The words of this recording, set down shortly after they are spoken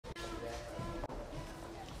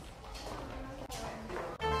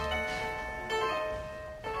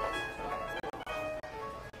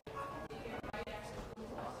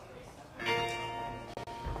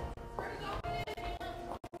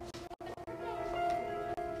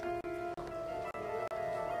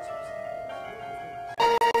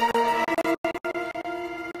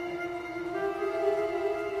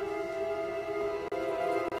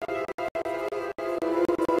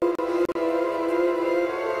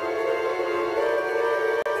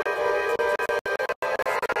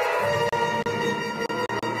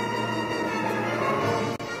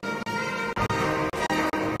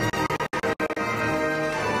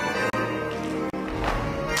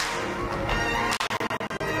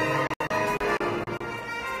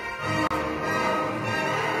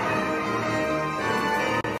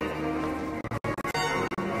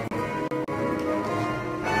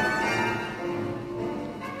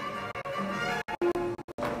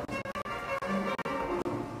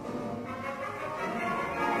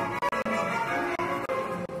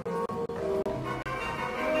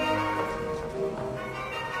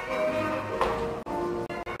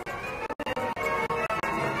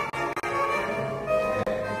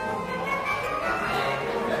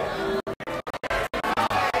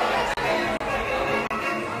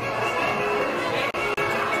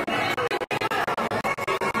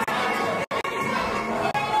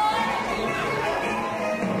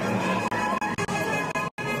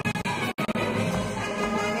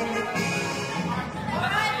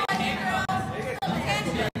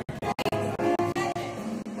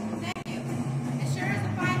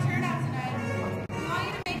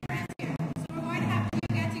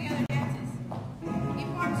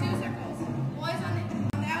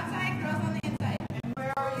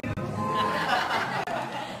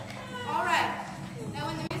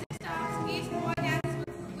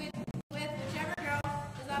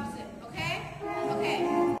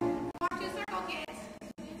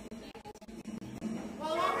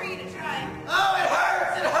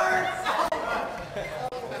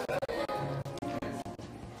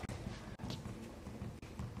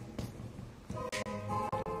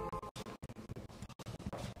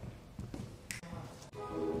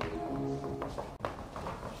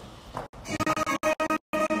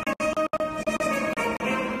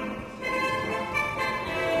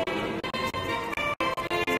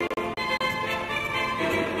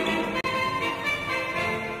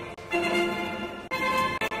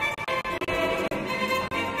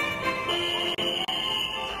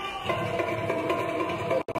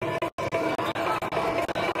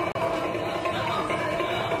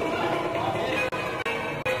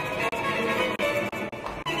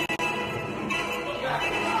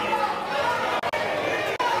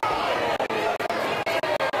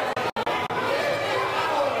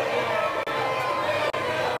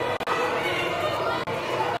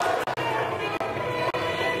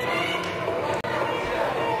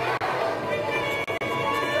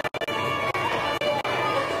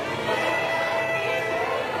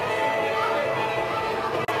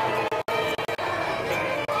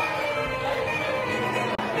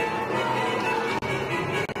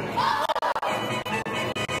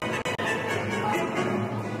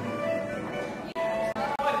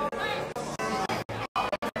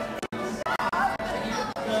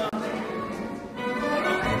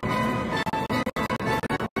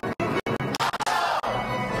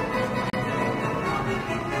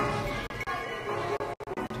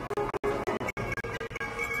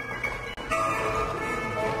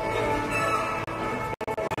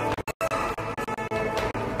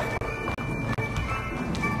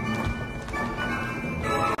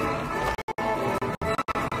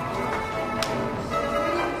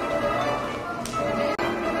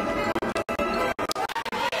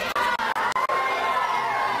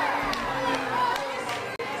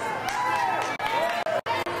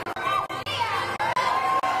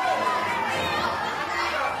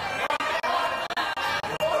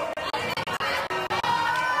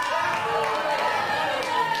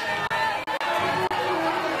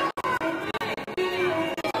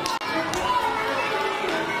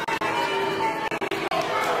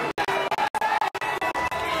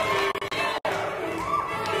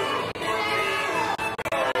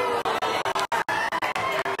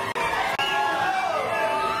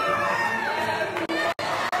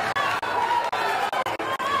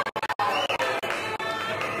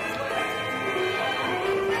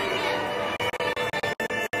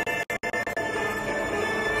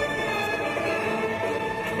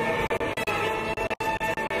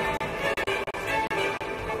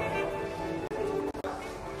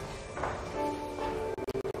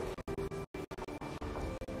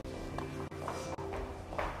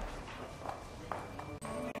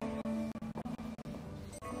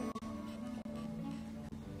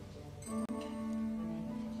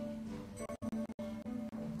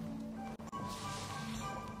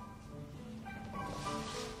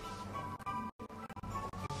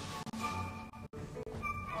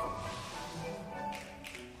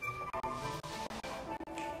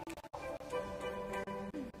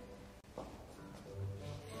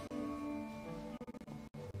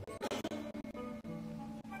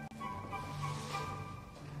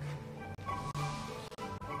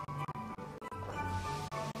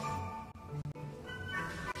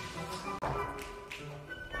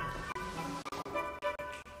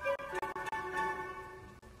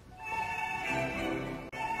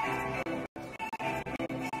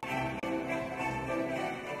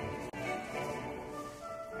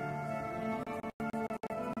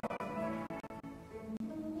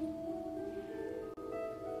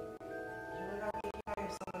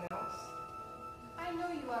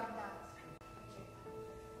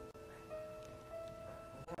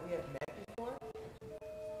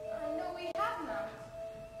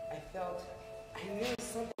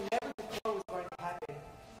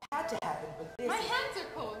to happen, but this... My hands are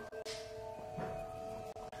cold.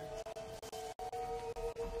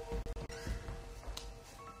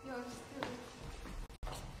 Yours too.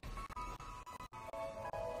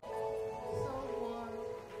 So warm.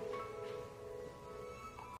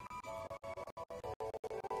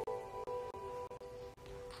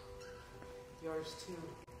 Yours too.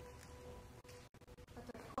 But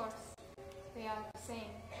of course, they are the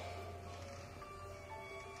same.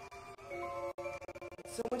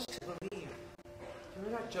 So much to believe.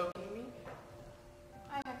 You're not joking me?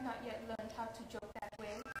 I have not yet learned how to joke that way.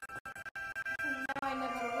 And now I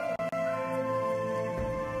never will.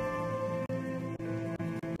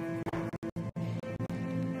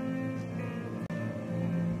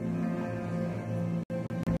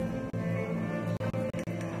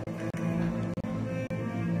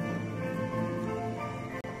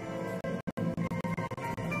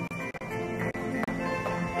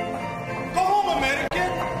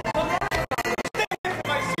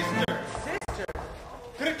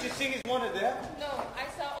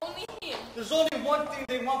 There's only one thing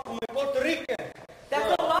they want from a Puerto Rican.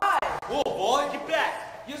 That's a lie. Oh, boy, get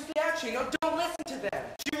back. You see, actually, no, don't listen to them.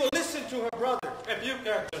 She will listen to her brother. If you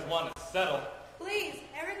characters want to settle. Please,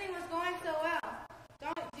 everything was going so well.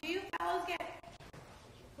 Do you fellows get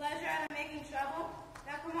pleasure out of making trouble?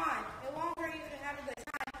 Now come on, it won't hurt you to have a good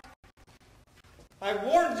time. I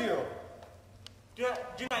warned you. Do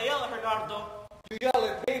not yell at her, Nardo. You yell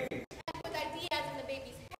at babies. And put ideas in the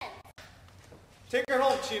baby's head. Take her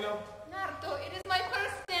home, Chino. Nardo, it is my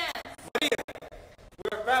first dance. Maria,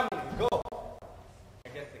 we're a family. Go. I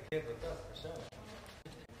guess the kid with us for sure.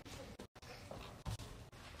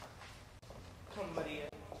 Come, Maria.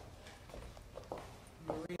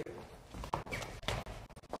 Maria.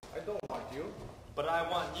 I don't want you, but I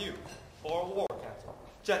want you for a war captain.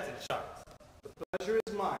 Jets and sharks. The pleasure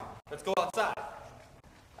is mine. Let's go outside.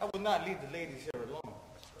 I will not leave the ladies here alone.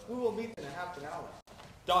 We will meet in a half an hour.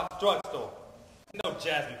 Doc's drugstore. No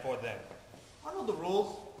jazz before then. I know the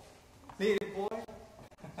rules. Native boy.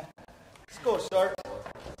 Let's go, sharks.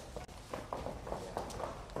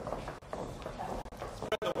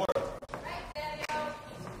 Spread the word. Right, Daddy.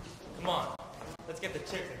 Come on. Let's get the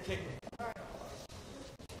chicks and kick it.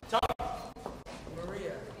 Tony.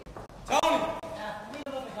 Maria. Tony!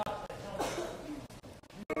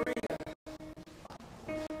 Maria.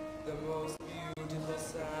 The most beautiful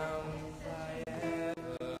sound I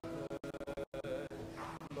ever heard.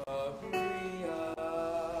 Maria.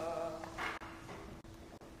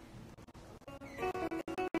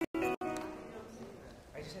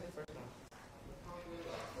 I just said the first one.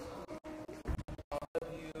 All the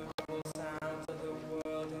beautiful sounds of the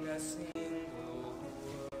world in a single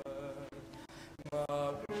word.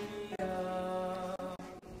 Maria.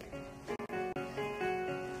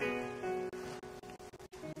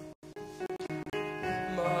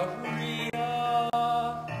 Maria,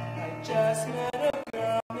 I just met a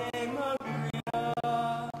girl named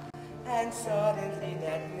Maria, and suddenly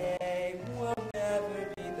that name will never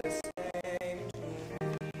be the same to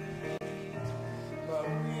me.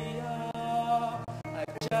 Maria, I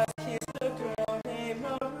just kissed a girl named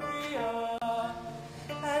Maria,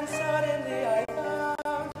 and suddenly I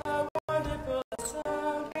found how wonderful a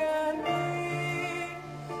sound can be.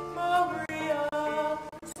 Maria,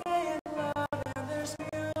 say it loud and there's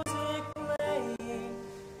music playing.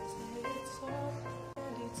 Say it soft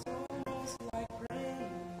and it's almost like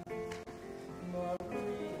rain.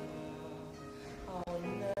 Maria, I'll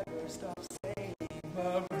never stop saying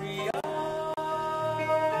Maria.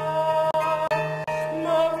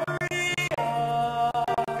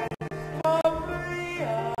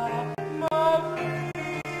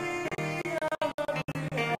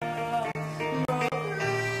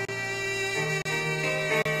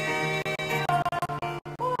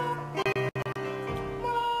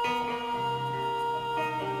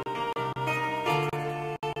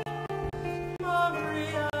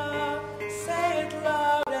 Maria, say it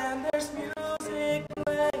loud and there's music.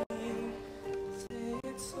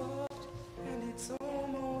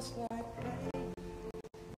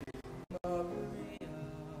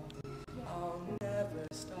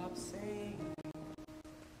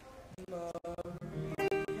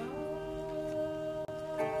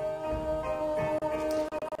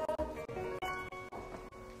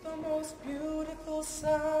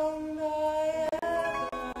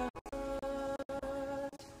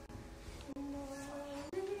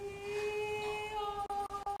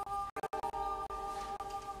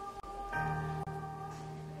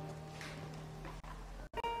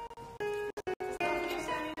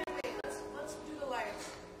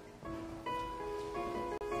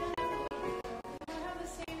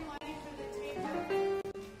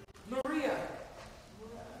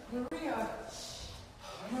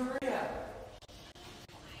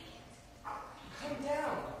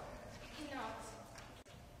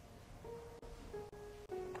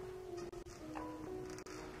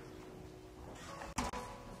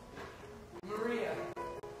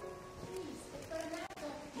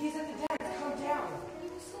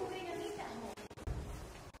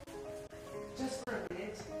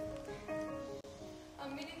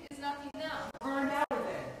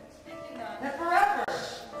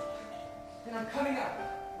 coming out.